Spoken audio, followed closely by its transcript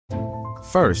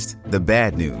First, the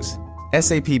bad news.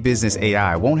 SAP Business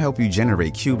AI won't help you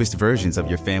generate cubist versions of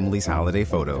your family's holiday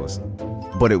photos.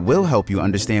 But it will help you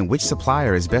understand which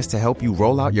supplier is best to help you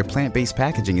roll out your plant-based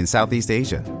packaging in Southeast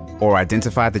Asia, or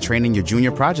identify the training your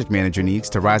junior project manager needs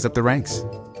to rise up the ranks,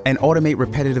 and automate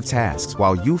repetitive tasks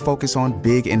while you focus on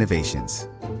big innovations,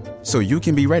 so you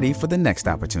can be ready for the next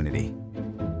opportunity.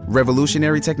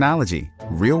 Revolutionary technology,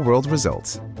 real-world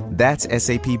results. That's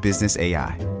SAP Business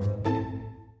AI.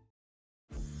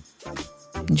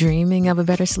 Dreaming of a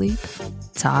better sleep?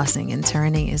 Tossing and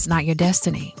turning is not your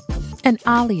destiny. And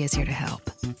Ollie is here to help.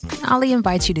 Ollie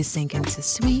invites you to sink into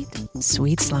sweet,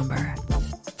 sweet slumber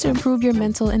to improve your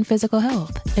mental and physical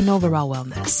health and overall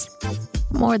wellness.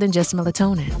 More than just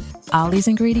melatonin, Ollie's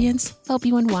ingredients help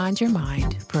you unwind your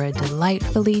mind for a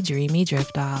delightfully dreamy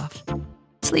drift off.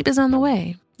 Sleep is on the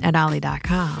way at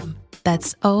Ollie.com.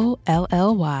 That's OLLY.com.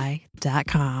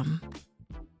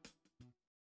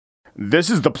 This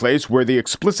is the place where the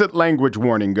explicit language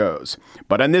warning goes.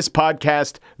 But on this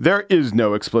podcast, there is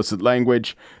no explicit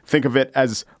language. Think of it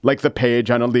as like the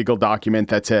page on a legal document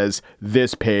that says,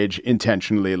 "This page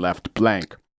intentionally left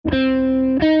blank."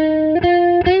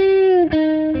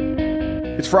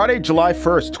 It's Friday, July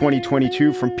 1st,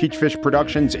 2022. From Peachfish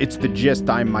Productions, it's The Gist.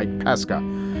 I'm Mike Pesca.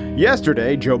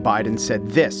 Yesterday, Joe Biden said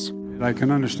this. I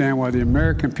can understand why the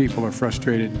American people are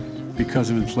frustrated because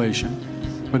of inflation.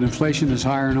 But inflation is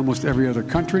higher in almost every other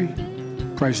country.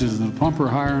 Prices at the pump are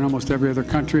higher in almost every other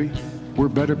country. We're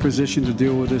better positioned to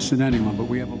deal with this than anyone, but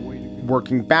we have a way to go.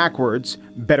 Working backwards,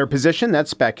 better position,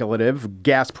 that's speculative.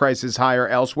 Gas prices higher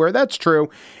elsewhere, that's true.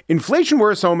 Inflation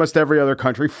worse almost every other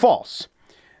country, false.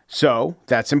 So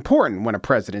that's important when a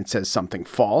president says something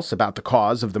false about the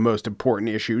cause of the most important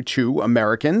issue to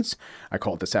Americans. I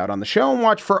called this out on the show and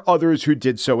watched for others who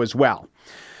did so as well.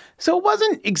 So it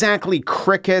wasn't exactly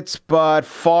crickets, but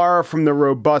far from the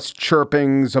robust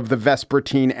chirpings of the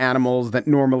vespertine animals that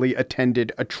normally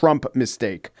attended a Trump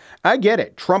mistake. I get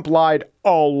it. Trump lied a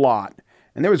lot.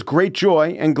 And there was great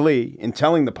joy and glee in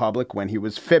telling the public when he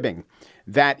was fibbing.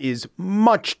 That is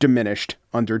much diminished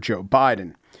under Joe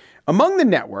Biden. Among the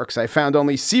networks, I found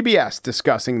only CBS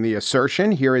discussing the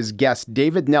assertion. Here is guest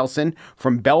David Nelson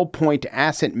from Bell Point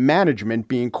Asset Management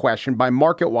being questioned by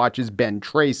MarketWatch's Ben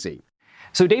Tracy.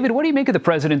 So, David, what do you make of the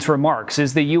president's remarks?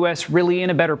 Is the U.S. really in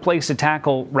a better place to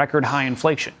tackle record high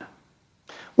inflation?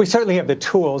 We certainly have the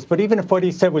tools, but even if what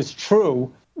he said was true,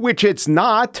 which it's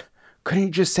not, couldn't he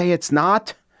just say it's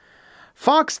not?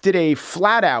 Fox did a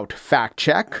flat out fact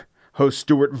check. Host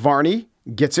Stuart Varney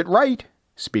gets it right,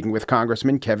 speaking with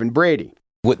Congressman Kevin Brady.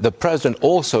 The president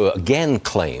also again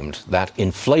claimed that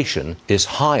inflation is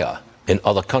higher in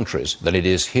other countries than it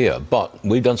is here. But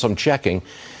we've done some checking.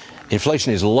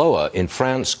 Inflation is lower in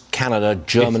France, Canada,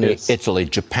 Germany, Italy,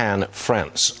 Japan,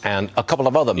 France, and a couple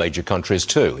of other major countries,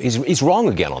 too. He's wrong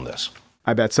again on this.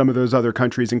 I bet some of those other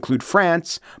countries include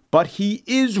France, but he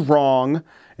is wrong.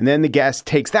 And then the guest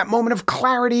takes that moment of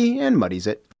clarity and muddies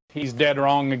it. He's dead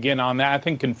wrong again on that. I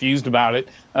think confused about it,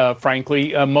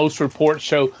 frankly. Most reports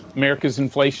show America's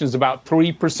inflation is about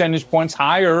 3 percentage points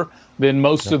higher than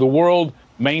most of the world,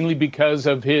 mainly because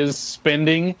of his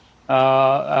spending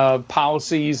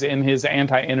policies and his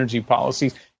anti-energy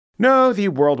policies. No, the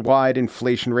worldwide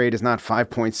inflation rate is not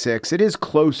 5.6. It is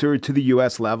closer to the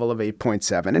U.S. level of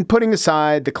 8.7. And putting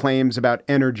aside the claims about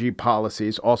energy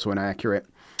policies, also inaccurate,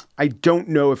 I don't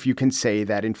know if you can say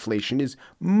that inflation is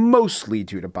mostly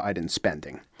due to Biden's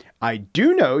spending. I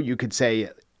do know you could say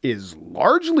it is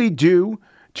largely due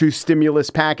to stimulus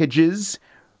packages,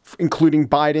 including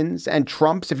Biden's and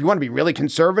Trump's. If you want to be really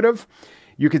conservative,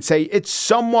 you could say it's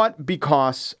somewhat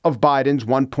because of Biden's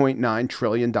 $1.9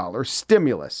 trillion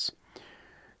stimulus.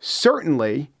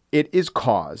 Certainly, it is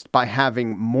caused by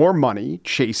having more money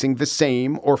chasing the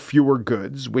same or fewer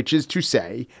goods, which is to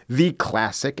say, the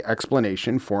classic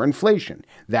explanation for inflation.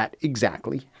 That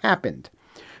exactly happened.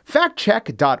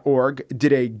 Factcheck.org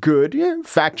did a good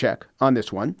fact check on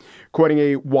this one, quoting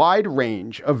a wide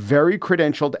range of very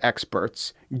credentialed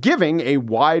experts, giving a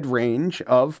wide range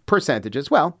of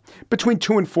percentages, well, between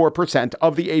 2 and 4%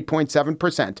 of the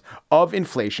 8.7% of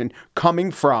inflation coming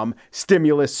from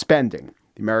stimulus spending,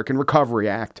 the American Recovery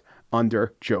Act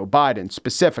under Joe Biden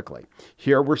specifically.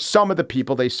 Here were some of the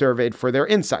people they surveyed for their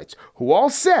insights, who all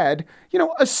said,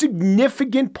 a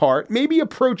significant part, maybe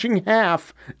approaching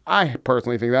half, I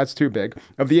personally think that's too big,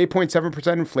 of the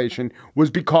 8.7% inflation was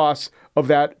because of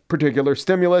that particular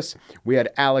stimulus. We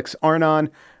had Alex Arnon,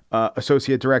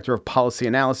 Associate Director of Policy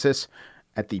Analysis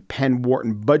at the Penn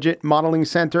Wharton Budget Modeling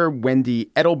Center, Wendy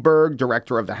Edelberg,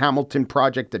 director of the Hamilton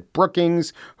Project at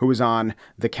Brookings, who was on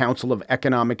the Council of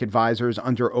Economic Advisors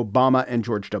under Obama and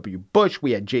George W. Bush.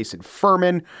 We had Jason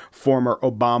Furman, former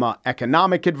Obama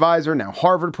economic advisor, now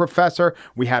Harvard professor.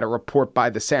 We had a report by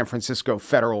the San Francisco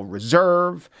Federal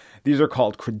Reserve. These are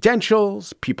called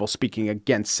credentials, people speaking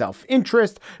against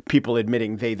self-interest, people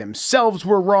admitting they themselves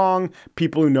were wrong,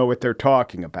 people who know what they're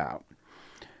talking about.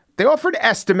 They offered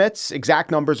estimates.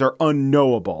 Exact numbers are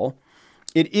unknowable.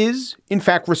 It is, in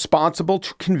fact, responsible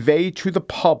to convey to the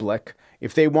public,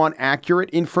 if they want accurate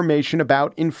information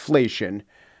about inflation,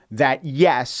 that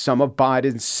yes, some of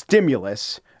Biden's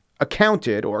stimulus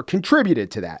accounted or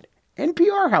contributed to that.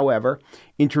 NPR, however,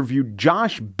 interviewed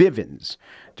Josh Bivens,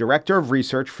 director of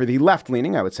research for the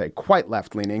left-leaning, I would say quite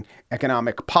left-leaning,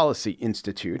 Economic Policy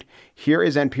Institute. Here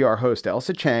is NPR host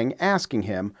Ailsa Chang asking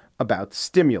him about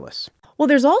stimulus. Well,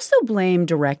 there's also blame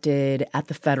directed at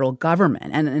the federal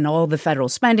government and all the federal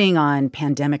spending on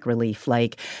pandemic relief,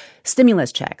 like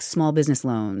stimulus checks, small business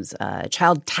loans,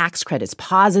 child tax credits,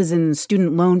 pauses in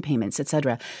student loan payments, et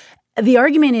cetera. The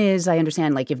argument is, I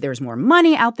understand, like if there's more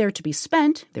money out there to be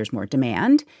spent, there's more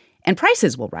demand and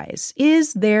prices will rise.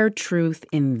 Is there truth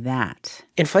in that?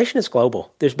 Inflation is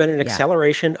global. There's been an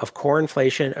acceleration of core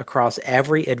inflation across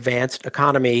every advanced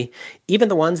economy, even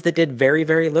the ones that did very,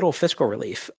 very little fiscal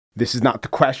relief. This is not the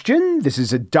question. This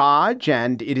is a dodge,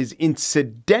 and it is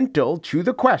incidental to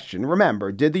the question.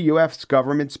 Remember, did the U.S.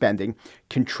 government spending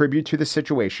contribute to the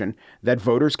situation that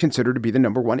voters consider to be the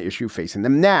number one issue facing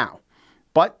them now?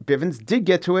 But Bivens did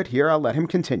get to it. Here, I'll let him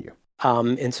continue.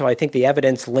 And so I think the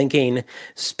evidence linking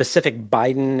specific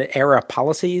Biden-era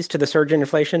policies to the surge in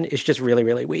inflation is just really,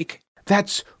 really weak.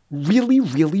 That's really,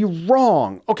 really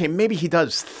wrong. Okay, maybe he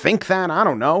does think that. I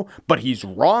don't know. But he's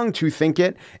wrong to think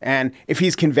it. And if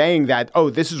he's conveying that, oh,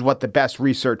 this is what the best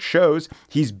research shows,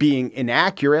 he's being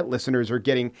inaccurate. Listeners are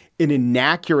getting an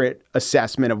inaccurate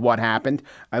assessment of what happened.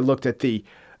 I looked at the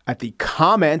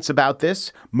comments about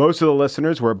this. Most of the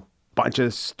listeners were a bunch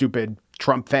of stupid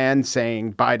Trump fans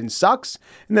saying Biden sucks,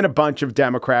 and then a bunch of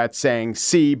Democrats saying,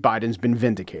 see, Biden's been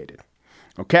vindicated.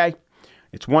 Okay?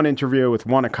 It's one interview with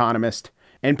one economist.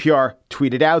 NPR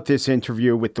tweeted out this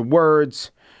interview with the words,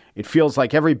 "It feels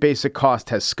like every basic cost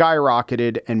has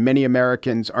skyrocketed and many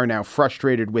Americans are now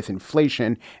frustrated with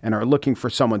inflation and are looking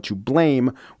for someone to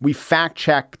blame. We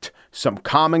fact-checked some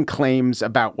common claims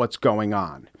about what's going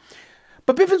on."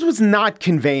 But Bivens was not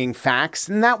conveying facts,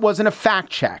 and that wasn't a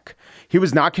fact check. He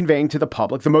was not conveying to the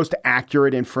public the most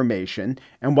accurate information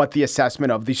and what the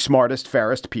assessment of the smartest,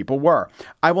 fairest people were.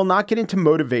 I will not get into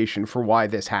motivation for why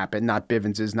this happened, not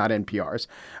Bivens's, not NPR's.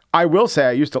 I will say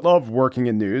I used to love working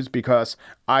in news because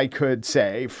I could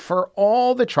say, for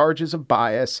all the charges of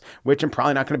bias, which I'm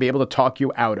probably not going to be able to talk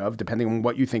you out of, depending on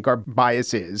what you think our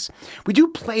bias is, we do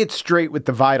play it straight with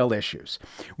the vital issues.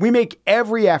 We make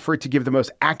every effort to give the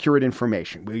most accurate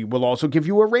information. We will also give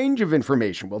you a range of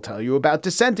information. We'll tell you about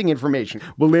dissenting information.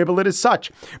 We'll label it as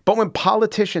such. But when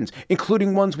politicians,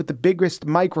 including ones with the biggest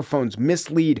microphones,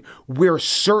 mislead, we're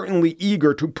certainly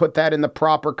eager to put that in the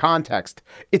proper context.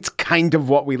 It's kind of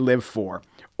what we live for,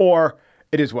 or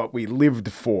it is what we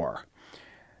lived for.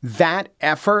 That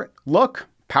effort, look,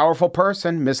 powerful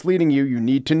person misleading you, you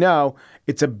need to know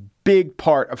it's a big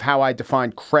part of how I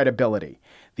define credibility,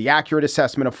 the accurate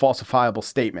assessment of falsifiable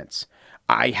statements.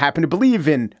 I happen to believe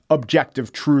in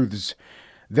objective truths.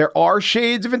 There are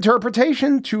shades of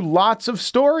interpretation to lots of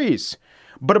stories.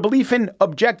 But a belief in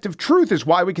objective truth is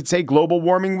why we could say global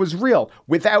warming was real.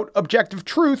 Without objective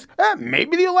truth,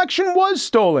 maybe the election was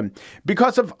stolen.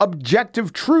 Because of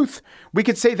objective truth, we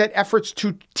could say that efforts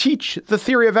to teach the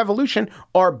theory of evolution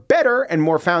are better and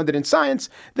more founded in science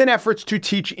than efforts to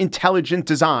teach intelligent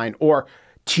design or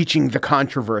teaching the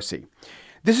controversy.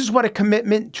 This is what a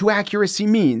commitment to accuracy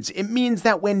means. It means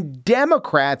that when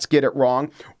Democrats get it wrong,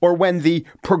 or when the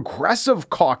progressive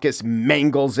caucus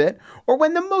mangles it, or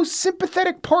when the most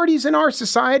sympathetic parties in our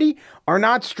society are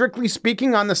not strictly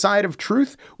speaking on the side of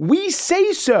truth, we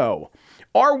say so.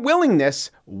 Our willingness,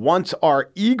 once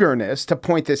our eagerness to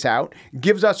point this out,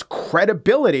 gives us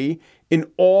credibility in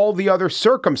all the other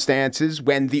circumstances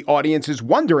when the audience is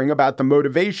wondering about the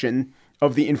motivation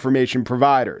of the information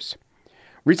providers.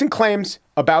 Recent claims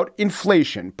about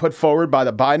inflation put forward by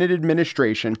the Biden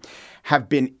administration have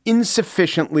been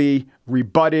insufficiently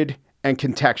rebutted and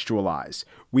contextualized.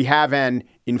 We have an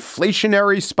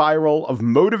inflationary spiral of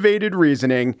motivated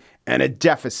reasoning and a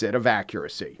deficit of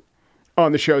accuracy.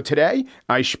 On the show today,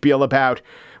 I spiel about,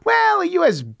 well, a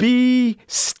USB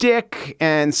stick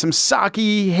and some sake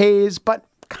haze, but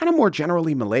kind of more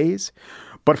generally malaise.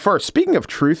 But first, speaking of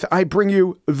truth, I bring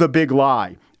you The Big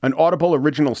Lie, an Audible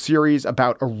original series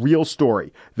about a real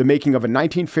story, the making of a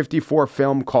 1954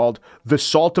 film called The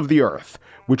Salt of the Earth,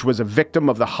 which was a victim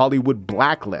of the Hollywood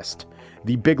blacklist.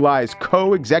 The Big Lie's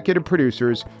co-executive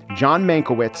producers, John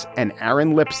Mankiewicz and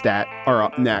Aaron Lipstadt, are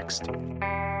up next.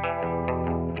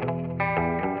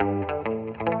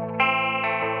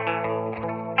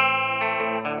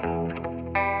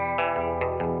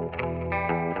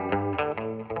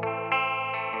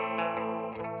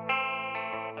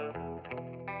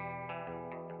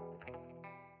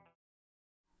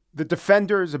 The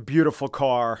Defender is a beautiful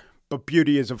car, but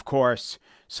beauty is, of course,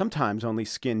 sometimes only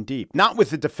skin deep. Not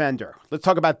with the Defender. Let's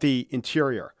talk about the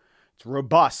interior. It's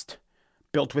robust,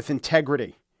 built with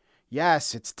integrity.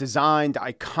 Yes, it's designed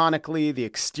iconically. The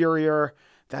exterior,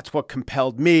 that's what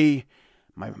compelled me.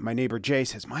 My neighbor Jay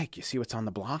says, Mike, you see what's on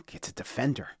the block? It's a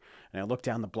Defender. And I look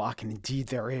down the block, and indeed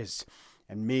there is.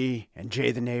 And me and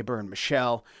Jay the neighbor and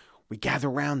Michelle, we gather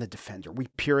around the Defender. We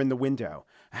peer in the window.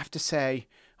 I have to say,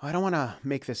 I don't want to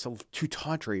make this too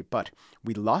tawdry, but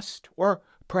we lust, or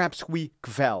perhaps we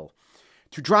gvel.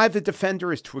 To drive the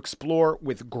Defender is to explore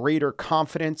with greater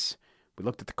confidence. We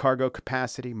looked at the cargo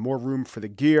capacity, more room for the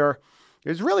gear.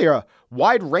 There's really a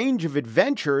wide range of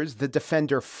adventures. The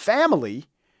Defender family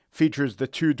features the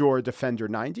two-door Defender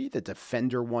 90, the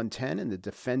Defender 110, and the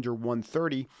Defender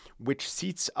 130, which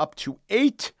seats up to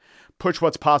 8. Push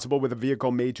what's possible with a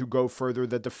vehicle made to go further.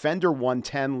 The Defender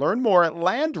 110. Learn more at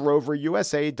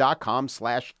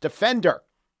LandRoverUSA.com/Defender.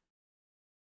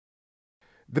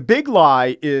 The Big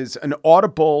Lie is an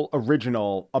Audible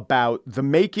original about the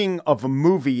making of a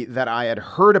movie that I had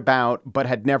heard about but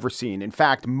had never seen. In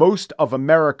fact, most of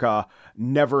America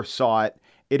never saw it.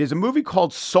 It is a movie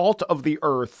called Salt of the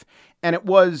Earth, and it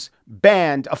was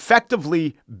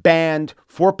effectively banned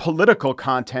for political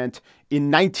content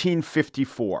in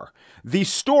 1954. The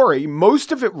story,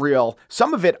 most of it real,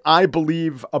 some of it, I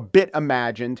believe, a bit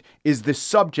imagined, is the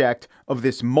subject of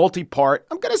this multi-part,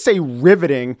 I'm going to say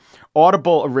riveting,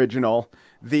 Audible original.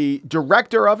 The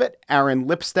director of it, Aaron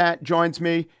Lipstadt, joins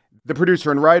me. The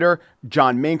producer and writer,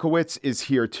 John Mankiewicz, is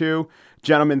here too.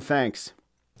 Gentlemen, thanks.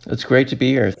 It's great to be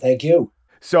here. Thank you.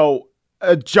 So,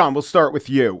 John, we'll start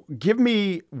with you. Give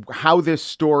me how this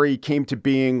story came to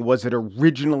being. Was it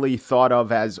originally thought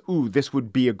of as, this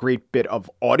would be a great bit of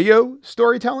audio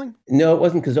storytelling? No, it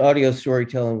wasn't, because audio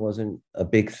storytelling wasn't a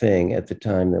big thing at the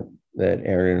time that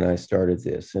Aaron and I started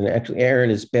this. And actually, Aaron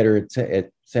is better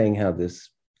at saying how this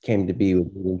came to be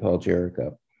with Paul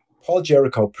Jericho. Paul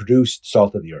Jericho produced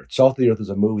Salt of the Earth. Salt of the Earth was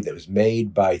a movie that was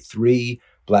made by 3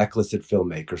 blacklisted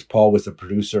filmmakers. Paul was the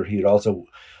producer. He had also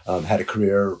had a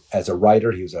career as a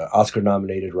writer. He was an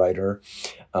Oscar-nominated writer.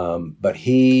 But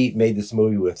he made this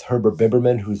movie with Herbert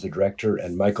Biberman, who's the director,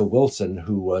 and Michael Wilson,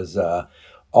 who was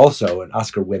also an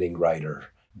Oscar-winning writer.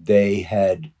 They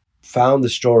had found the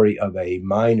story of a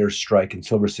miners' strike in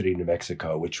Silver City, New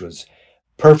Mexico, which was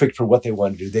perfect for what they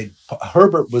wanted to do.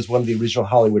 Herbert was one of the original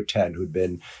Hollywood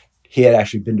 10 he had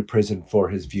actually been to prison for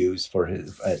his views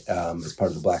as part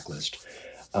of the blacklist.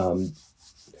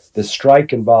 The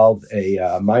strike involved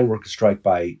a mine workers strike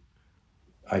by,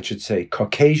 I should say,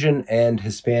 Caucasian and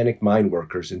Hispanic mine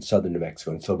workers in southern New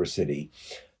Mexico, in Silver City.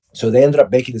 So they ended up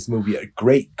making this movie at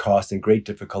great cost and great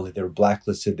difficulty. They were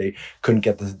blacklisted. They couldn't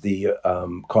get the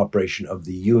cooperation of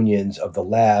the unions, of the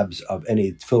labs, of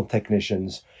any film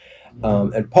technicians.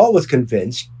 And Paul was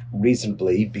convinced,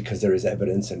 reasonably, because there is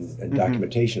evidence and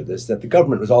documentation of this, that the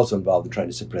government was also involved in trying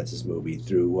to suppress this movie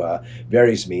through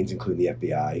various means, including the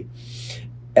FBI.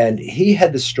 And he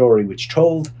had the story which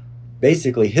told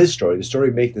basically his story, the story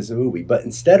of making this movie. But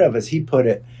instead of, as he put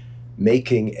it,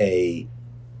 making a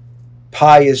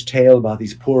pious tale about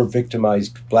these poor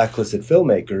victimized blacklisted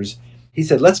filmmakers, he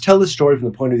said, let's tell this story from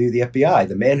the point of view of the FBI,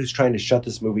 the man who's trying to shut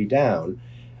this movie down,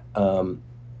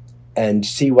 and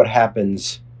see what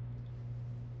happens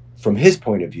from his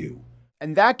point of view.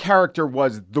 And that character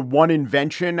was the one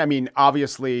invention. I mean,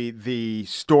 obviously, the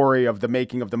story of the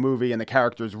making of the movie and the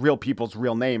characters, real people's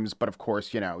real names. But of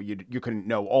course, you couldn't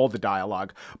know all the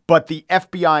dialogue. But the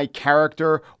FBI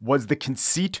character was the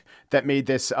conceit that made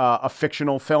this a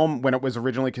fictional film when it was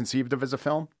originally conceived of as a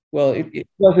film? Well, it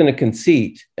wasn't a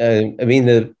conceit. I mean,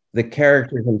 the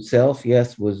character himself,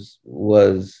 yes,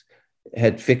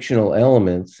 had fictional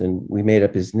elements, and we made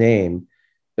up his name.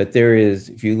 But there is,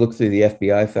 if you look through the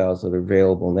FBI files that are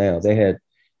available now, they had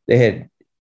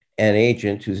an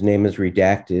agent whose name is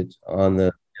redacted on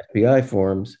the FBI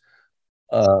forms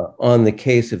on the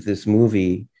case of this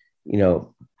movie,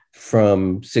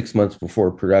 from 6 months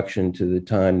before production to the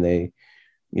time they,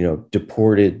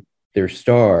 deported their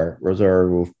star,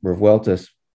 Rosario Revueltas,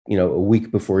 a week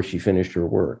before she finished her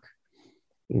work.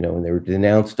 and they were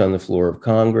denounced on the floor of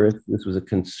Congress. This was a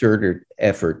concerted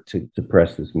effort to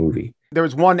suppress this movie. There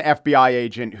was one FBI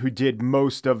agent who did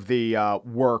most of the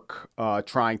work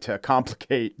trying to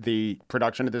complicate the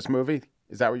production of this movie.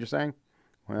 Is that what you're saying?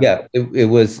 Well, yeah, it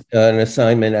was an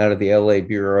assignment out of the LA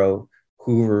Bureau.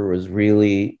 Hoover was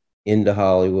really into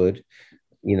Hollywood.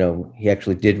 He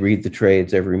actually did read the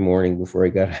trades every morning before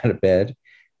he got out of bed.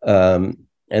 And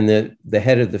the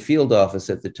head of the field office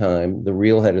at the time, the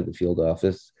real head of the field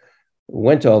office,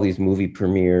 went to all these movie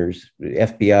premieres. The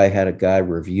FBI had a guy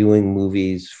reviewing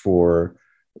movies for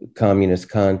communist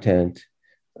content.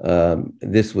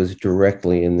 This was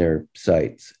directly in their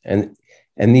sights. And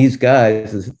these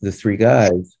guys, the three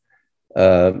guys,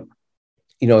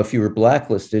 if you were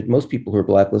blacklisted, most people who were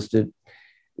blacklisted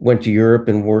went to Europe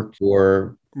and worked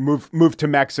for... Moved to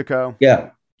Mexico. Yeah.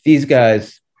 These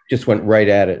guys just went right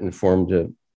at it and formed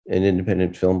an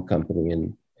independent film company,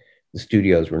 and the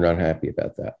studios were not happy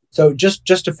about that. So just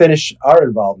to finish our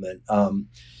involvement,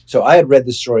 so I had read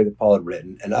the story that Paul had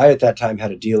written, and I at that time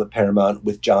had a deal at Paramount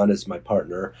with John as my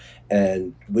partner,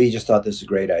 and we just thought this was a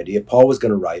great idea. Paul was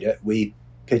going to write it. We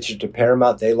pitched it to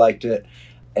Paramount. They liked it,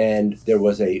 and there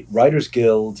was a Writers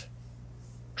Guild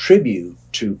tribute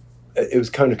to... It was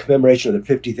kind of commemoration of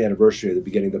the 50th anniversary of the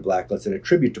beginning of the Blacklist, and a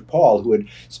tribute to Paul, who had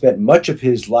spent much of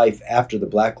his life after the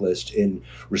Blacklist in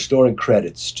restoring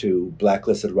credits to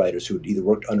blacklisted writers who had either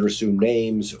worked under assumed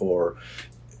names or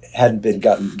hadn't been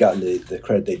gotten the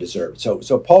credit they deserved. So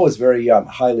Paul was very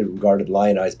highly regarded,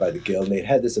 lionized by the Guild, and they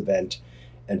had this event,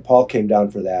 and Paul came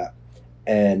down for that,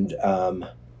 and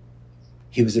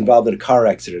he was involved in a car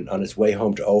accident on his way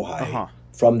home to Ojai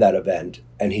from that event,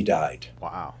 and he died.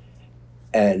 Wow.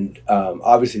 And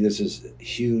obviously, this is a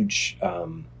huge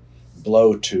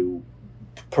blow to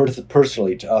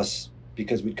personally to us,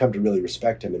 because we'd come to really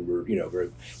respect him, and we're very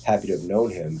happy to have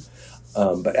known him.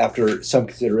 But after some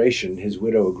consideration, his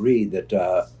widow agreed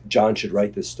that John should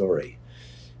write this story.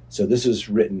 So this was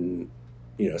written,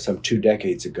 some 2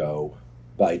 decades ago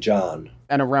by John.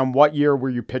 And around what year were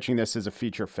you pitching this as a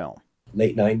feature film?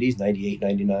 Late 90s, 98,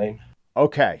 99.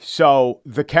 Okay, so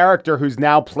the character who's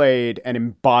now played and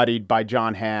embodied by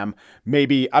Jon Hamm,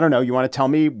 maybe, I don't know, you want to tell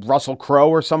me Russell Crowe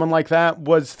or someone like that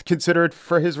was considered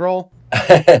for his role?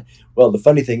 Well, the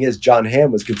funny thing is Jon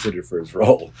Hamm was considered for his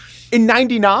role. In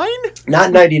 99?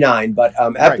 Not 99, but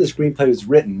after the screenplay was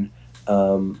written,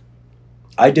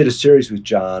 I did a series with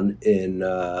John in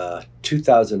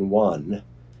 2001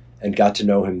 and got to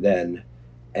know him then.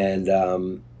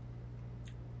 And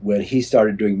when he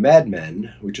started doing Mad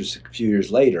Men, which was a few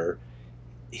years later,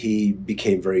 he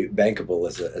became very bankable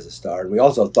as a star. And we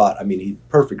also thought, he's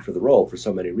perfect for the role for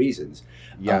so many reasons.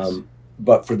 Yes.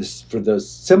 But for those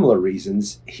similar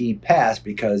reasons, he passed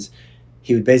because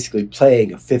he was basically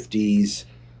playing a 50s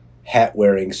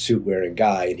hat-wearing, suit-wearing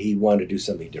guy, and he wanted to do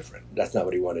something different. That's not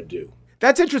what he wanted to do.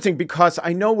 That's interesting, because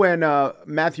I know when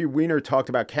Matthew Weiner talked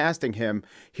about casting him,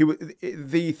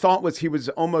 the thought was he was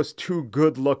almost too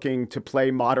good looking to play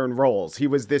modern roles. He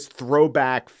was this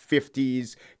throwback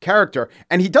 50s character.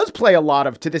 And he does play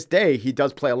to this day, he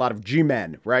does play a lot of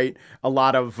G-men, right? A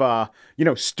lot of,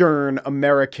 stern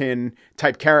American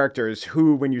type characters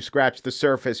who, when you scratch the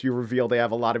surface, you reveal they have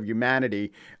a lot of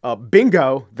humanity.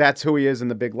 Bingo, that's who he is in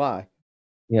The Big Lie.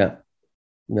 Yeah.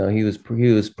 No, he was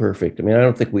perfect. I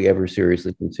don't think we ever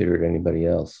seriously considered anybody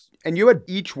else. And you had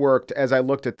each worked, as I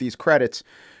looked at these credits,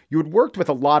 you had worked with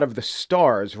a lot of the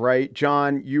stars, right?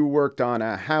 John, you worked on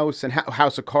a House, and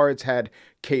House of Cards had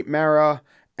Kate Mara,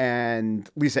 and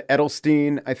Lisa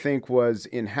Edelstein, I think, was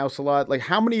in House a lot. Like,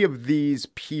 how many of these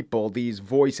people, these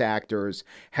voice actors,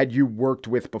 had you worked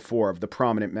with before, of the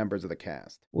prominent members of the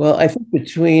cast? Well, I think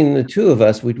between the two of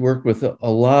us, we'd worked with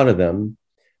a lot of them.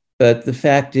 But the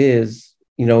fact is,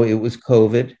 it was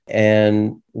COVID.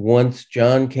 And once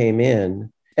John came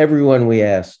in, everyone we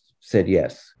asked said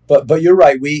yes. But you're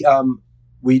right. We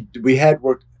had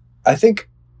worked, I think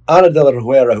Ana de la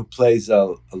Reguera, who plays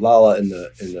Lala in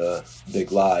the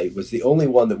Big Lie, was the only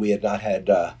one that we had not had,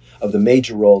 of the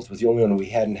major roles, was the only one we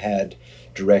hadn't had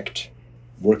direct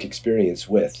work experience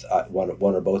with, one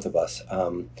or both of us.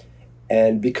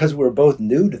 And because we're both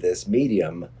new to this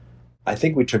medium, I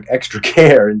think we took extra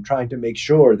care in trying to make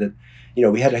sure that,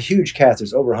 we had a huge cast.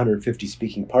 There's over 150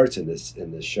 speaking parts in this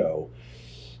show.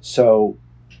 So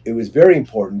it was very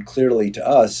important, clearly, to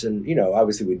us, and,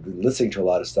 obviously we'd been listening to a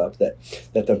lot of stuff, that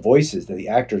the voices, that the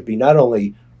actors be not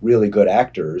only really good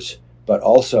actors, but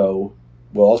also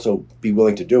will also be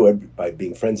willing to do it by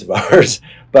being friends of ours.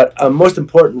 But most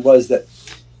important was that,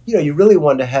 you really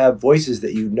wanted to have voices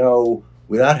that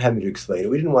without having to explain it.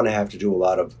 We didn't want to have to do a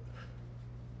lot of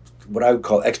what I would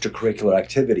call extracurricular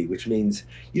activity, which means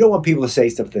you don't want people to say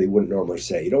stuff that they wouldn't normally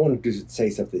say. You don't want to say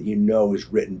stuff that you know is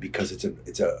written because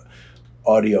it's a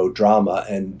audio drama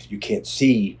and you can't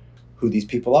see who these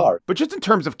people are. But just in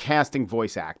terms of casting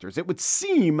voice actors, it would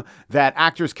seem that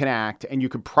actors can act and you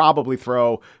could probably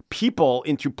throw people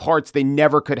into parts they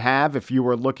never could have if you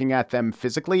were looking at them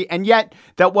physically. And yet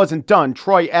that wasn't done.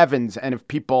 Troy Evans, and if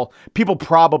people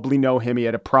probably know him, he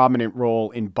had a prominent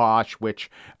role in Bosch, which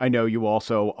I know you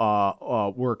also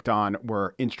worked on,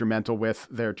 were instrumental with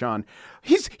there, John.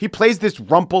 He plays this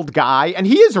rumpled guy, and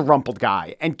he is a rumpled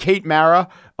guy. And Kate Mara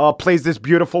plays this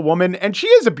beautiful woman, and she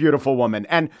is a beautiful woman.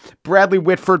 And Bradley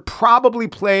Whitford probably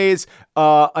plays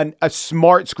a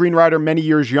smart screenwriter many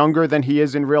years younger than he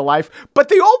is in real life. But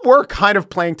they all were kind of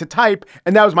playing to type,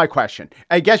 and that was my question.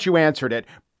 I guess you answered it.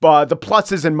 But the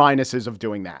pluses and minuses of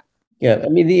doing that. Yeah, I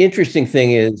mean, the interesting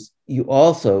thing is you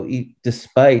also,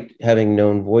 despite having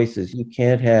known voices, you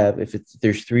can't have,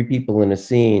 there's 3 people in a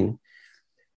scene,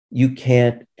 you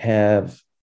can't have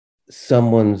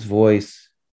someone's voice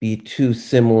be too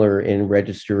similar in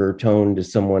register or tone to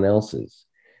someone else's.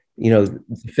 The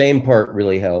fame part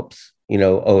really helps.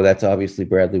 Oh, that's obviously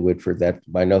Bradley Whitford. That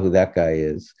I know who that guy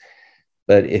is.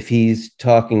 But if he's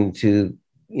talking to,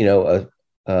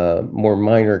 a more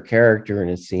minor character in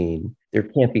a scene, there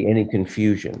can't be any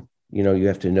confusion. You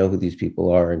have to know who these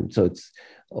people are. And so it's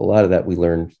a lot of that we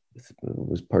learned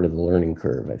was part of the learning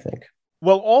curve, I think.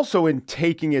 Well, also in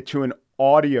taking it to an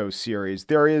audio series,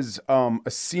 there is a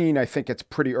scene, I think it's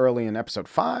pretty early in episode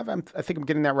 5, I think I'm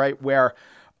getting that right, where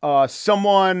a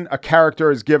character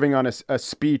is giving on a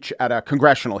speech at a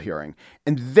congressional hearing.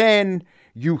 And then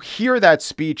you hear that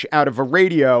speech out of a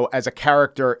radio as a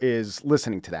character is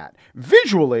listening to that.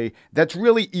 Visually, that's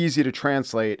really easy to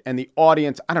translate. And the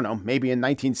audience, I don't know, maybe in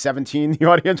 1917, the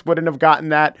audience wouldn't have gotten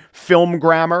that film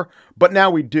grammar, but now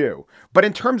we do. But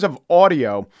in terms of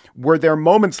audio, were there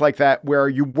moments like that where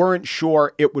you weren't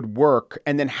sure it would work?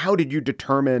 And then how did you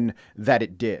determine that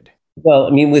it did? Well, I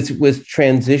mean, with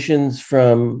transitions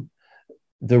from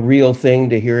the real thing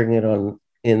to hearing it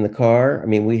in the car, I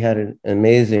mean, we had an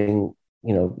amazing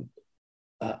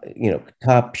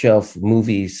top shelf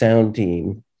movie sound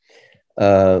team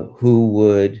who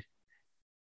would,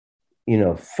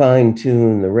 fine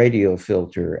tune the radio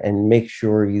filter and make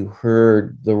sure you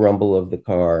heard the rumble of the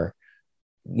car,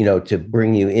 to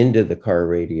bring you into the car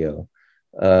radio,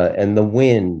 and the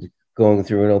wind going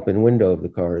through an open window of the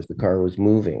car as the car was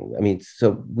moving. I mean,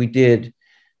 so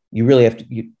you really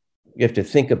have to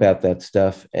think about that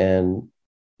stuff and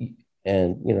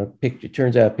it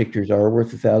turns out pictures are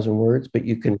worth 1,000 words, but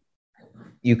you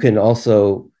can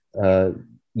also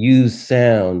use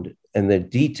sound and the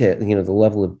detail, the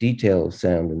level of detail of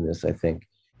sound in this, I think.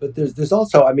 But there's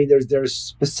also, I mean, there's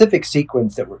specific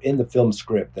sequence that were in the film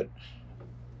script that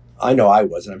I know I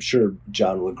was, and I'm sure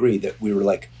John will agree, that we were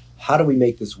like, how do we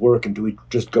make this work, and do we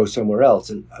just go somewhere else?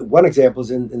 And one example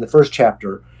is in the first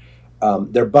chapter,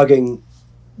 they're bugging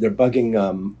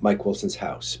Mike Wilson's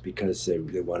house because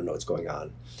they want to know what's going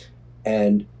on.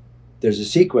 And there's a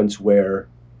sequence where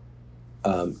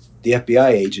the FBI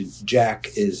agent, Jack,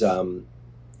 is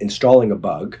installing a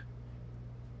bug.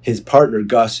 His partner,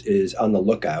 Gus, is on the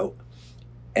lookout.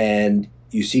 And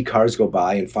you see cars go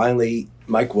by, and finally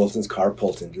Mike Wilson's car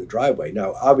pulls into the driveway.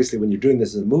 Now, obviously, when you're doing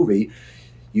this as a movie,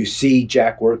 you see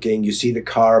Jack working, you see the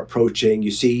car approaching,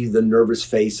 you see the nervous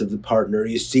face of the partner,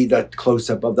 you see that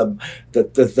close-up of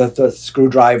the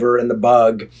screwdriver and the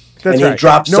bug. That's and right. He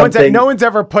drops something. No one's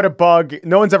ever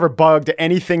bugged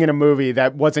anything in a movie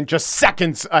that wasn't just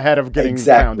seconds ahead of getting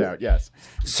found out. Yes.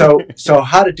 So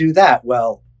how to do that?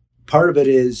 Well, part of it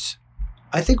is,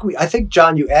 I think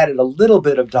John, you added a little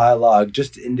bit of dialogue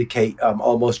just to indicate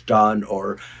almost done,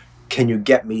 or can you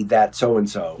get me that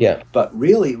so-and-so? Yeah. But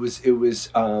really, it was.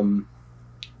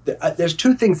 There's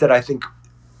 2 things that I think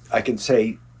I can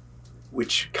say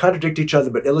which contradict each other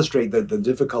but illustrate the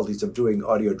difficulties of doing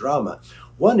audio drama.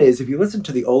 One is, if you listen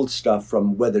to the old stuff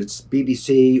from whether it's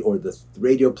BBC or the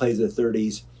radio plays of the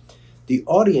 30s, the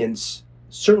audience,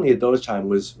 certainly at those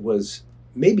times, was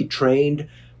maybe trained,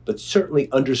 but certainly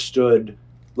understood,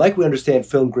 like we understand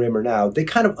film grammar now, they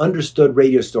kind of understood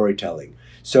radio storytelling.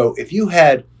 So if you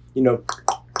had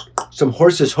some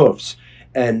horse's hoofs,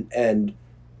 and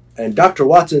Dr.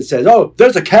 Watson says, "Oh,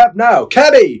 there's a cab now,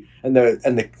 cabby," and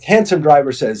the handsome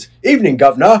driver says, "Evening,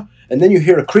 governor," and then you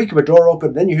hear a creak of a door open,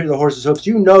 and then you hear the horse's hoofs.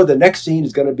 You know the next scene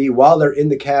is going to be while they're in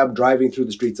the cab driving through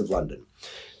the streets of London.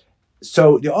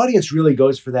 So the audience really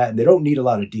goes for that, and they don't need a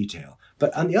lot of detail.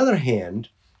 But on the other hand,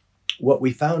 what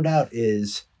we found out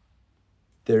is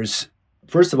there's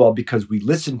First of all, because we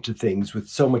listen to things with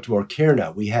so much more care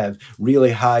now. We have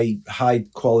really high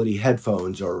quality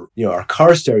headphones, or our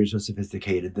car stereos are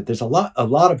sophisticated. That there's a lot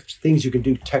of things you can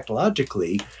do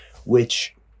technologically,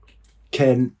 which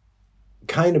can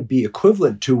kind of be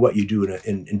equivalent to what you do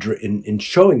in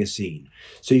showing a scene.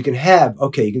 So you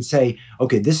can say,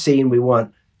 this scene we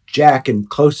want Jack in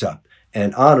close up,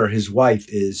 and Honor, his wife,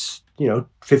 is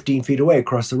 15 feet away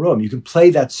across the room. You can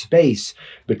play that space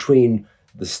between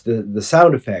the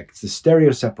sound effects, the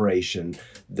stereo separation,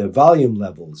 the volume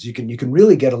levels. You can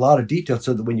really get a lot of detail,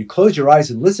 so that when you close your eyes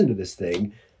and listen to this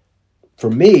thing, for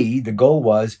me, the goal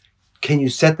was, can you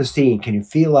set the scene? Can you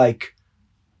feel like,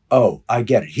 oh, I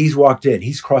get it. He's walked in.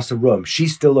 He's crossed the room.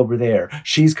 She's still over there.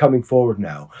 She's coming forward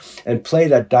now. And play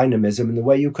that dynamism in the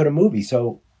way you could a movie.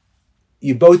 So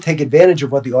you both take advantage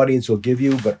of what the audience will give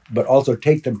you, but also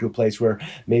take them to a place where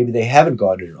maybe they haven't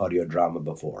gone to an audio drama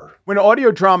before. When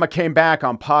audio drama came back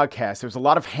on podcasts, there was a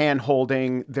lot of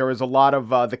hand-holding. There was a lot of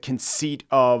the conceit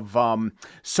of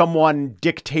someone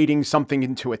dictating something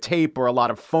into a tape, or a lot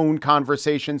of phone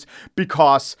conversations,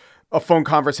 because a phone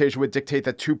conversation would dictate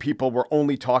that two people were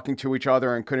only talking to each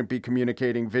other and couldn't be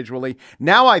communicating visually.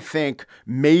 Now I think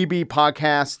maybe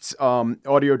podcasts,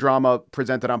 audio drama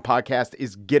presented on podcast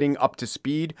is getting up to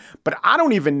speed, but I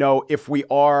don't even know if we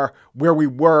are where we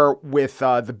were with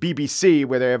the BBC,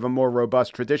 where they have a more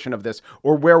robust tradition of this,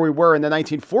 or where we were in the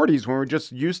 1940s when we were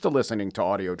just used to listening to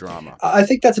audio drama. I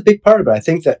think that's a big part of it. I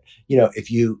think that,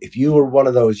 if you were one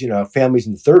of those, families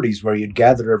in the 30s where you'd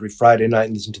gather every Friday night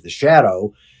and listen to The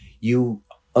Shadow, you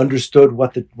understood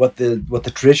what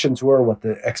the traditions were, what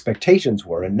the expectations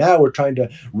were, and now we're trying to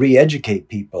re-educate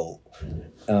people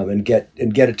and get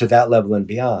it to that level and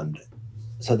beyond.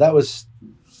 So that was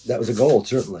a goal,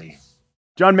 certainly.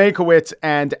 Jon Mankiewicz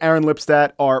and Aaron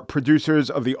Lipstadt are producers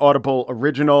of the Audible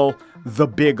original The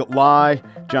Big Lie.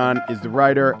 Jon is the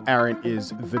writer, Aaron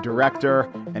is the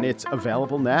director, and it's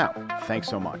available now. Thanks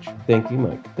so much. Thank you,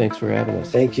 Mike. Thanks for having us.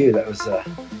 Thank you. That was a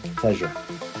pleasure.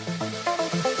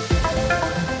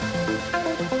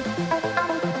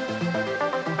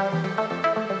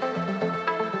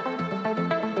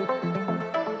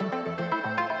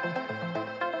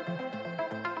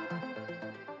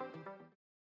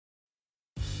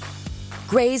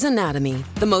 Grey's Anatomy,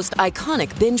 the most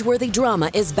iconic binge-worthy drama,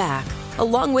 is back,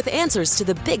 along with answers to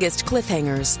the biggest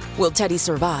cliffhangers. Will Teddy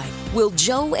survive? Will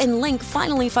Jo and Link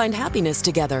finally find happiness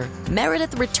together?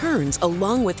 Meredith returns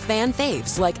along with fan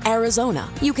faves like Arizona.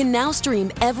 You can now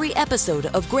stream every episode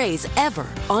of Grey's ever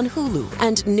on Hulu,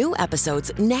 and new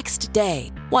episodes next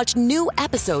day. Watch new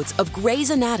episodes of Grey's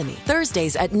Anatomy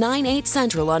Thursdays at 9/8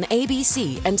 Central on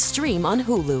ABC and stream on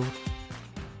Hulu.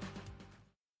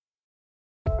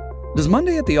 Does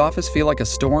Monday at the office feel like a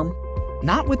storm?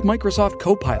 Not with Microsoft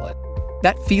Copilot.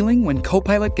 That feeling when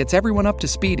Copilot gets everyone up to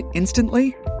speed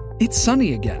instantly? It's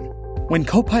sunny again. When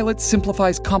Copilot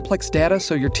simplifies complex data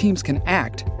so your teams can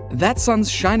act, that sun's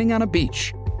shining on a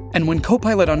beach. And when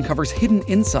Copilot uncovers hidden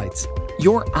insights,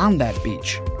 you're on that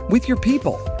beach with your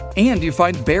people, and you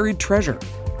find buried treasure.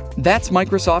 That's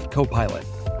Microsoft Copilot.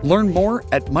 Learn more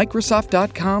at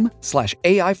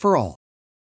Microsoft.com/AI for all.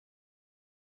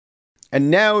 And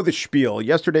now the spiel.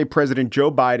 Yesterday, President Joe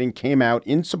Biden came out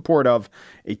in support of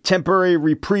a temporary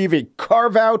reprieve, a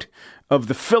carve-out of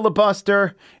the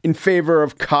filibuster in favor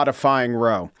of codifying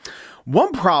Roe.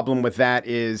 One problem with that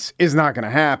is not going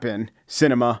to happen.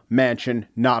 Sinema, Manchin,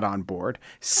 not on board.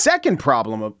 Second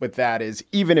problem with that is,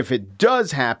 even if it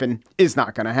does happen, is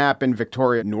not going to happen.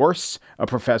 Victoria Norse, a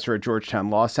professor at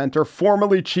Georgetown Law Center,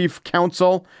 formerly chief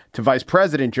counsel to Vice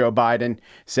President Joe Biden,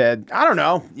 said, I don't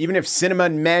know, even if Sinema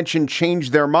and Manchin change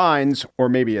their minds, or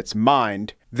maybe it's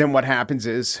mind, then what happens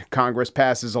is Congress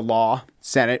passes a law,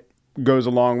 Senate goes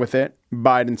along with it,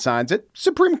 Biden signs it,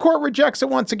 Supreme Court rejects it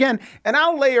once again. And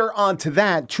I'll layer onto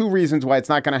that two reasons why it's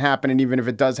not going to happen. And even if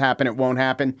it does happen, it won't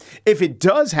happen. If it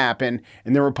does happen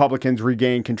and the Republicans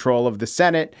regain control of the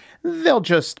Senate, they'll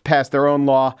just pass their own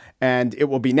law and it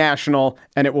will be national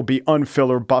and it will be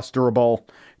unfilibusterable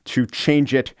to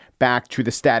change it back to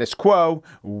the status quo,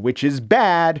 which is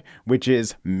bad, which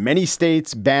is many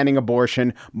states banning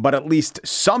abortion, but at least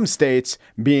some states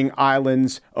being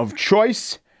islands of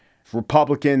choice.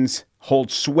 Republicans hold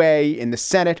sway in the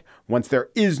Senate. Once there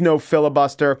is no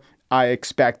filibuster, I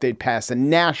expect they'd pass a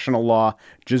national law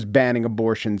just banning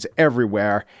abortions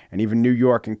everywhere. And even New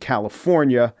York and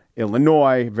California,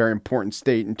 Illinois, very important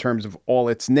state in terms of all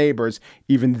its neighbors,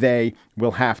 even they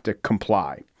will have to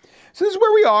comply. So this is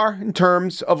where we are in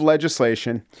terms of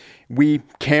legislation. We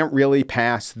can't really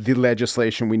pass the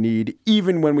legislation we need,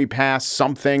 even when we pass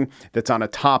something that's on a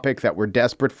topic that we're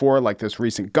desperate for, like this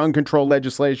recent gun control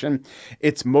legislation.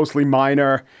 It's mostly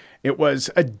minor. It was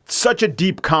such a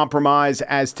deep compromise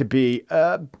as to be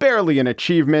barely an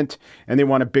achievement, and they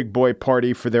want a big boy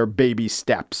party for their baby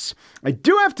steps. I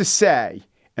do have to say,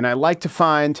 and I like to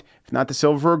find, if not the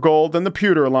silver or gold, then the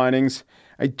pewter linings.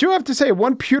 I do have to say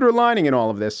one pewter lining in all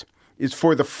of this is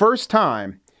for the first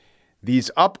time,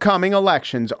 these upcoming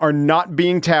elections are not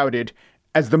being touted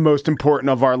as the most important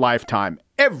of our lifetime.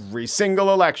 Every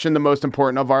single election, the most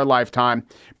important of our lifetime.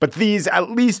 But these, at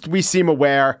least we seem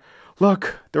aware.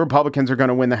 Look, the Republicans are going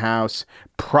to win the House,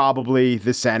 probably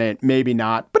the Senate, maybe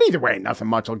not. But either way, nothing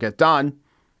much will get done.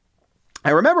 I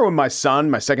remember when my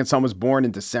second son was born in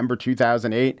December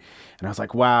 2008, and I was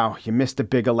like, wow, you missed a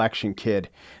big election, kid.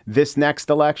 This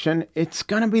next election, it's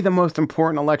going to be the most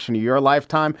important election of your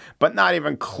lifetime, but not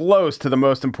even close to the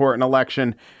most important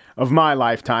election of my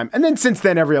lifetime. And then since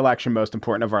then, every election most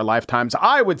important of our lifetimes.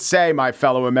 I would say, my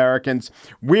fellow Americans,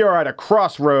 we are at a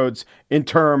crossroads in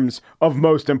terms of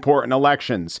most important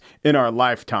elections in our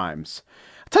lifetimes.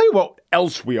 Tell you what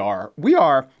else we are. We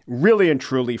are really and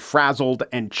truly frazzled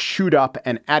and chewed up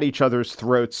and at each other's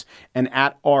throats and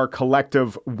at our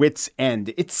collective wits'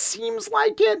 end. It seems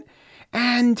like it,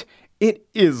 and it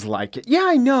is like it. Yeah,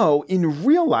 I know. In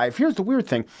real life, here's the weird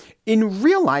thing. In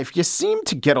real life, you seem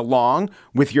to get along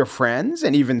with your friends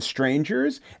and even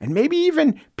strangers and maybe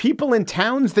even people in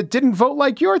towns that didn't vote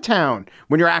like your town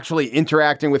when you're actually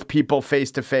interacting with people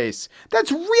face to face.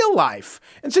 That's real life.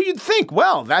 And so you'd think,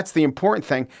 well, that's the important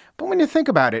thing. But when you think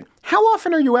about it, how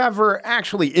often are you ever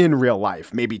actually in real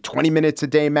life? Maybe 20 minutes a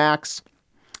day max?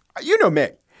 You know me.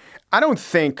 I don't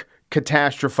think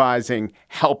catastrophizing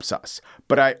helps us,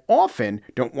 but I often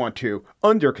don't want to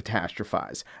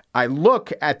under-catastrophize. I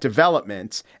look at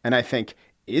developments and I think,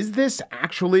 is this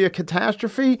actually a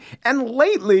catastrophe? And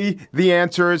lately, the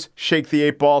answers, shake the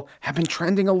 8 ball, have been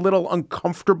trending a little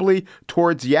uncomfortably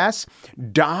towards yes.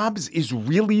 Dobbs is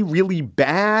really, really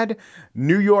bad.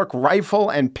 New York Rifle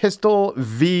and Pistol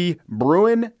v.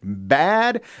 Bruin,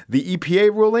 bad. The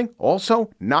EPA ruling, also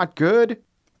not good.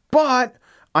 But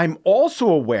I'm also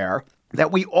aware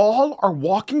that we all are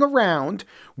walking around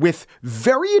with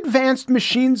very advanced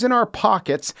machines in our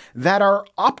pockets that are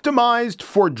optimized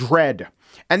for dread.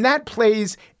 And that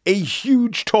plays a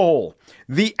huge toll.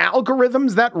 The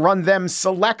algorithms that run them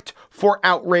select for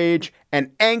outrage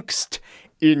and angst.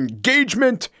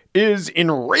 Engagement is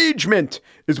enragement,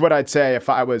 is what I'd say if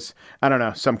I was, I don't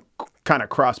know, some kind of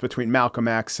cross between Malcolm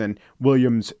X and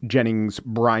Williams Jennings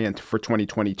Bryant for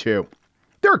 2022.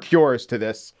 There are cures to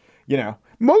this,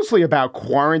 mostly about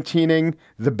quarantining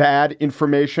the bad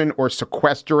information or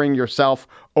sequestering yourself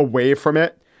away from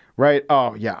it, right?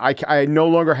 Oh, yeah, I no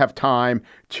longer have time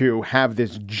to have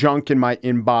this junk in my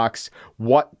inbox.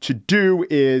 What to do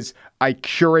is I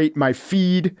curate my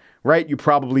feed, right? You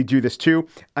probably do this too.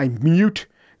 I mute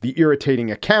the irritating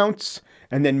accounts.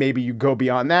 And then maybe you go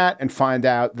beyond that and find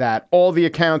out that all the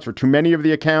accounts or too many of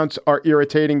the accounts are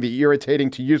irritating. The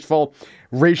irritating to useful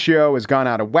ratio has gone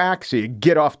out of whack. So you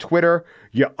get off Twitter,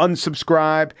 you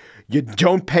unsubscribe, you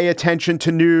don't pay attention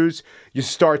to news, you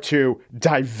start to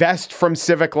divest from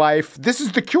civic life. This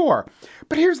is the cure.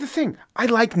 But here's the thing. I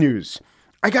like news.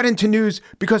 I got into news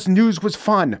because news was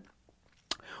fun.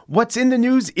 What's in the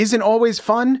news isn't always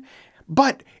fun,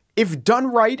 but if done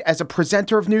right as a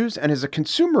presenter of news and as a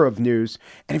consumer of news,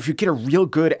 and if you get a real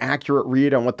good, accurate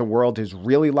read on what the world is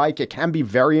really like, it can be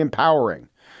very empowering.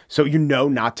 So you know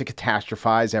not to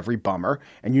catastrophize every bummer,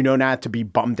 and you know not to be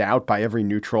bummed out by every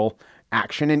neutral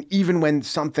action. And even when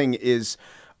something is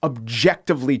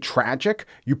objectively tragic,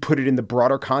 you put it in the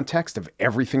broader context of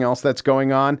everything else that's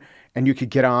going on, and you could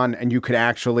get on and you could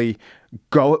actually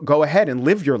go ahead and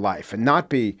live your life and not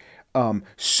be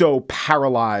so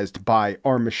paralyzed by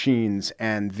our machines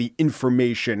and the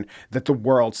information that the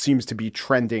world seems to be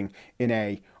trending in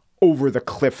a over the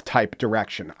cliff type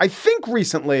direction. I think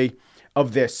recently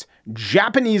of this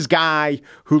Japanese guy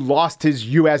who lost his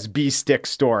USB stick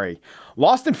story.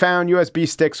 Lost and found USB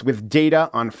sticks with data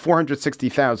on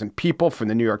 460,000 people from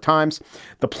the New York Times.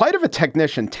 The plight of a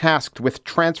technician tasked with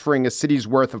transferring a city's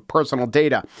worth of personal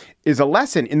data is a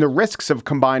lesson in the risks of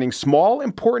combining small,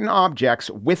 important objects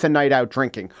with a night out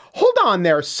drinking. Hold on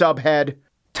there, subhead.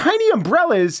 Tiny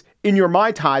umbrellas in your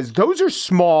Mai Tais, those are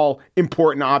small,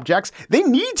 important objects. They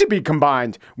need to be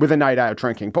combined with a night out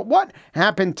drinking. But what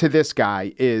happened to this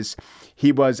guy is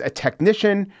he was a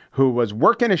technician who was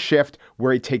working a shift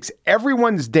where he takes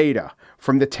everyone's data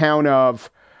from the town of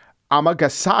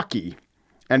Amagasaki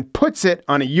and puts it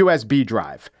on a USB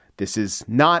drive. This is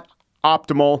not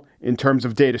optimal in terms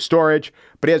of data storage,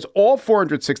 but it has all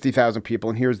 460,000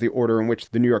 people. And here's the order in which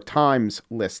the New York Times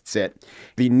lists it.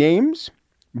 The names,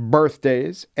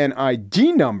 birthdays, and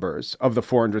ID numbers of the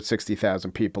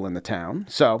 460,000 people in the town.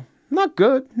 So not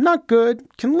good, not good.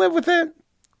 Can live with it.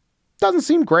 Doesn't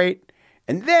seem great.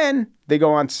 And then they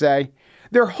go on to say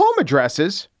their home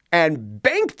addresses and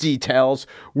bank details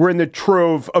were in the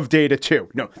trove of data too.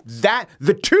 No,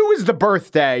 the 2 is the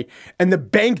birthday and the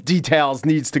bank details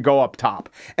needs to go up top.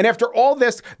 And after all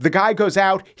this, the guy goes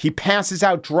out, he passes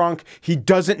out drunk. He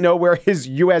doesn't know where his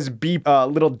USB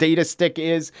little data stick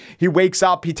is. He wakes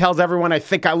up, he tells everyone, I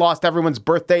think I lost everyone's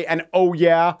birthday. And oh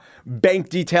yeah, bank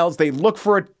details. They look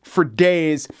for it for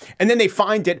days and then they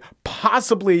find it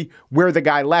possibly where the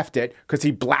guy left it because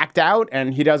he blacked out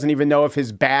and he doesn't even know if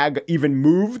his bag even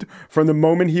moved from the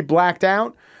moment he blacked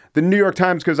out. The New York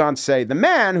Times goes on to say the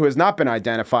man who has not been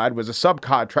identified was a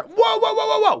subcontractor.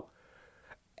 Whoa.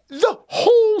 The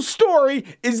whole story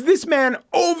is this man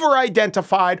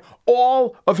over-identified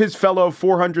all of his fellow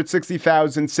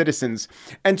 460,000 citizens.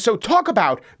 And so talk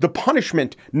about the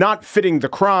punishment not fitting the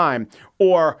crime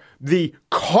or the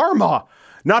karma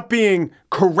not being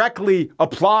correctly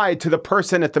applied to the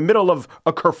person at the middle of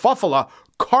a kerfuffle,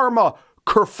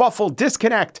 kerfuffle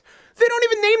disconnect. They don't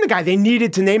even name the guy. They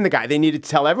needed to name the guy. They needed to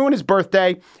tell everyone his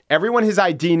birthday, everyone his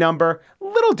ID number,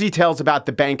 little details about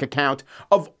the bank account,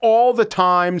 of all the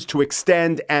times to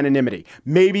extend anonymity.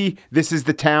 Maybe this is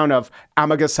the town of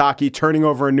Amagasaki turning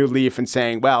over a new leaf and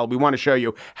saying, well, we want to show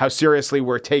you how seriously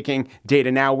we're taking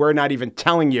data now. We're not even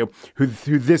telling you who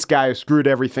this guy who screwed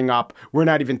everything up. We're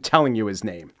not even telling you his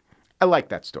name. I like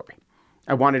that story.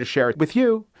 I wanted to share it with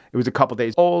you. It was a couple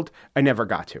days old. I never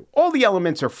got to. All the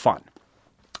elements are fun.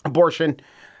 Abortion,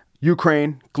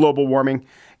 Ukraine, global warming.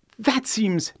 That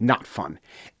seems not fun.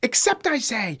 Except, I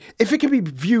say, if it can be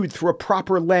viewed through a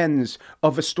proper lens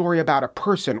of a story about a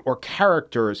person or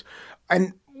characters,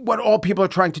 and what all people are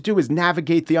trying to do is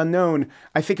navigate the unknown,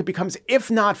 I think it becomes, if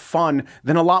not fun,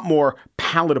 then a lot more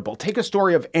palatable. Take a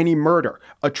story of any murder,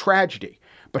 a tragedy.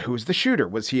 But who's the shooter?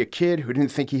 Was he a kid who didn't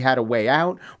think he had a way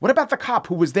out? What about the cop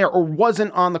who was there or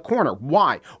wasn't on the corner?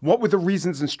 Why? What were the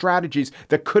reasons and strategies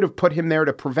that could have put him there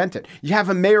to prevent it? You have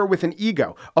a mayor with an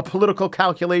ego, a political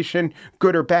calculation,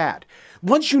 good or bad.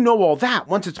 Once you know all that,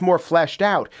 once it's more fleshed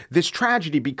out, this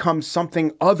tragedy becomes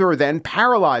something other than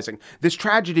paralyzing. This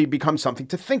tragedy becomes something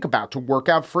to think about, to work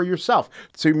out for yourself,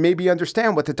 so you maybe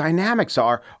understand what the dynamics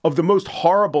are of the most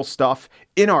horrible stuff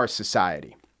in our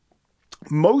society.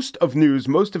 Most of news,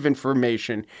 most of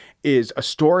information is a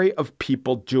story of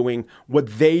people doing what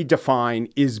they define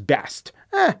is best.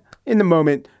 In the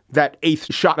moment, that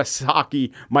eighth shot of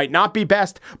sake might not be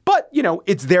best, but,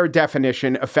 it's their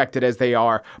definition affected as they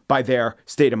are by their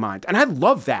state of mind. And I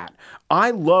love that.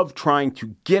 I love trying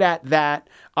to get at that.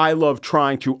 I love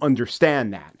trying to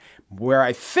understand that. Where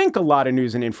I think a lot of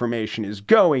news and information is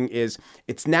going is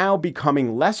it's now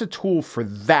becoming less a tool for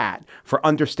that, for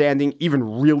understanding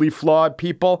even really flawed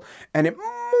people, and it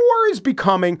more is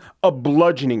becoming a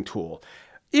bludgeoning tool.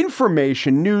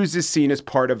 Information, news is seen as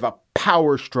part of a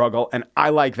power struggle, and I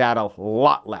like that a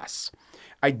lot less.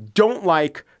 I don't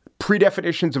like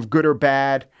predefinitions of good or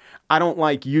bad. I don't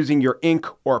like using your ink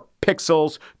or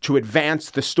pixels to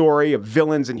advance the story of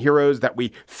villains and heroes that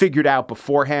we figured out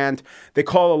beforehand. They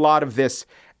call a lot of this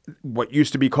what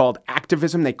used to be called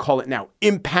activism. They call it now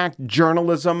impact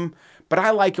journalism. But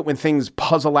I like it when things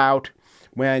puzzle out,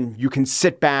 when you can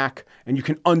sit back and you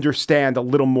can understand a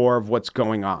little more of what's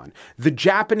going on. The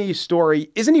Japanese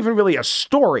story isn't even really a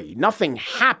story. Nothing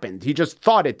happened. He just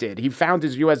thought it did. He found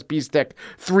his USB stick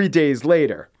 3 days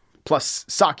later. Plus,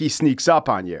 sake sneaks up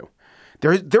on you.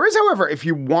 There is, however, if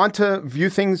you want to view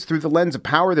things through the lens of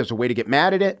power, there's a way to get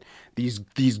mad at it.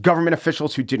 These government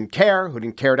officials who didn't care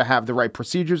to have the right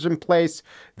procedures in place,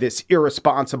 this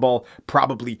irresponsible,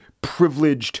 probably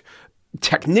privileged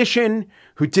technician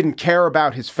who didn't care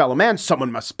about his fellow man.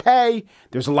 Someone must pay.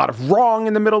 There's a lot of wrong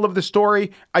in the middle of the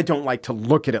story. I don't like to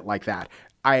look at it like that.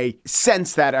 I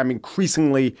sense that I'm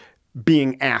increasingly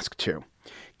being asked to.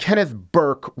 Kenneth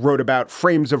Burke wrote about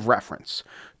frames of reference,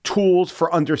 tools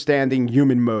for understanding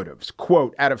human motives.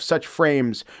 Quote, out of such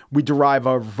frames, we derive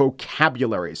our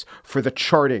vocabularies for the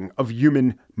charting of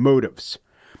human motives.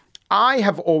 I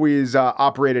have always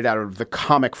operated out of the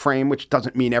comic frame, which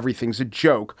doesn't mean everything's a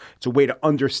joke. It's a way to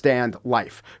understand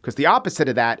life. Because the opposite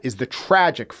of that is the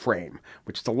tragic frame,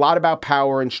 which is a lot about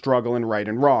power and struggle and right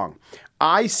and wrong.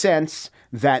 I sense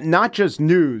that not just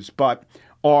news, but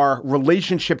our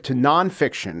relationship to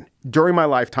nonfiction during my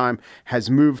lifetime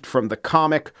has moved from the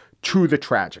comic to the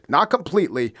tragic. Not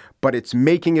completely, but it's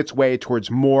making its way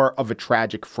towards more of a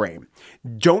tragic frame.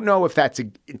 Don't know if that's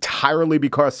entirely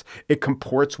because it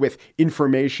comports with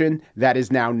information that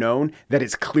is now known that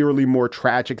is clearly more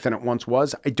tragic than it once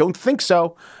was. I don't think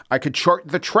so. I could chart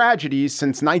the tragedies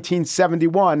since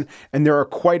 1971, and there are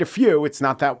quite a few. It's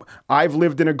not that I've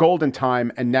lived in a golden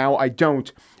time and now I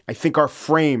don't. I think our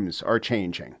frames are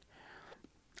changing.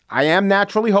 I am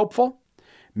naturally hopeful.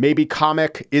 Maybe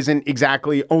comic isn't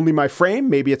exactly only my frame.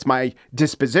 Maybe it's my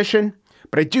disposition.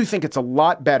 But I do think it's a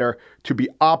lot better to be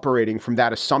operating from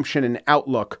that assumption and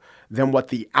outlook than what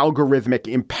the algorithmic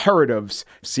imperatives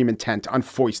seem intent on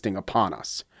foisting upon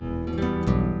us.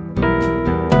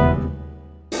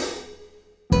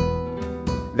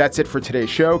 That's it for today's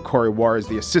show. Corey War is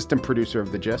the assistant producer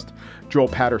of The Gist. Joel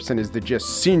Patterson is The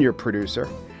Gist senior producer.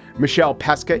 Michelle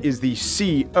Pesca is the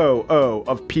COO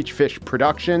of Peachfish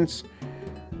Productions.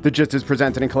 The Gist is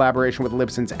presented in collaboration with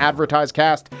Libsyn's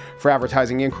AdvertiseCast. For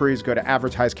advertising inquiries, go to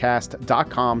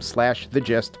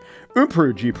advertisecast.com/thegist.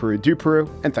 Peru, G Peru, do Peru,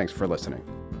 and thanks for listening.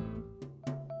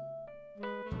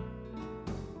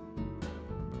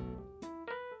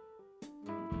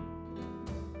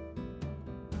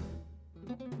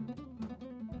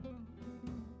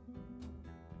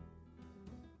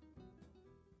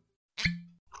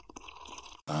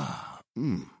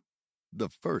 The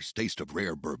first taste of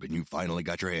rare bourbon you finally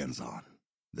got your hands on.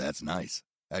 That's nice.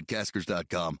 At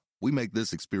Caskers.com, we make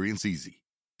this experience easy.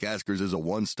 Caskers is a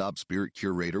one-stop spirit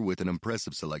curator with an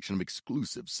impressive selection of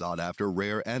exclusive, sought-after,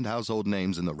 rare, and household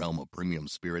names in the realm of premium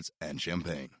spirits and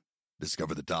champagne.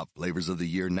 Discover the top flavors of the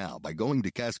year now by going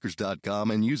to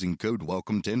Caskers.com and using code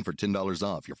WELCOME10 for $10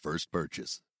 off your first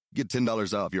purchase. Get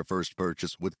 $10 off your first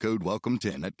purchase with code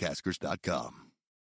WELCOME10 at Caskers.com.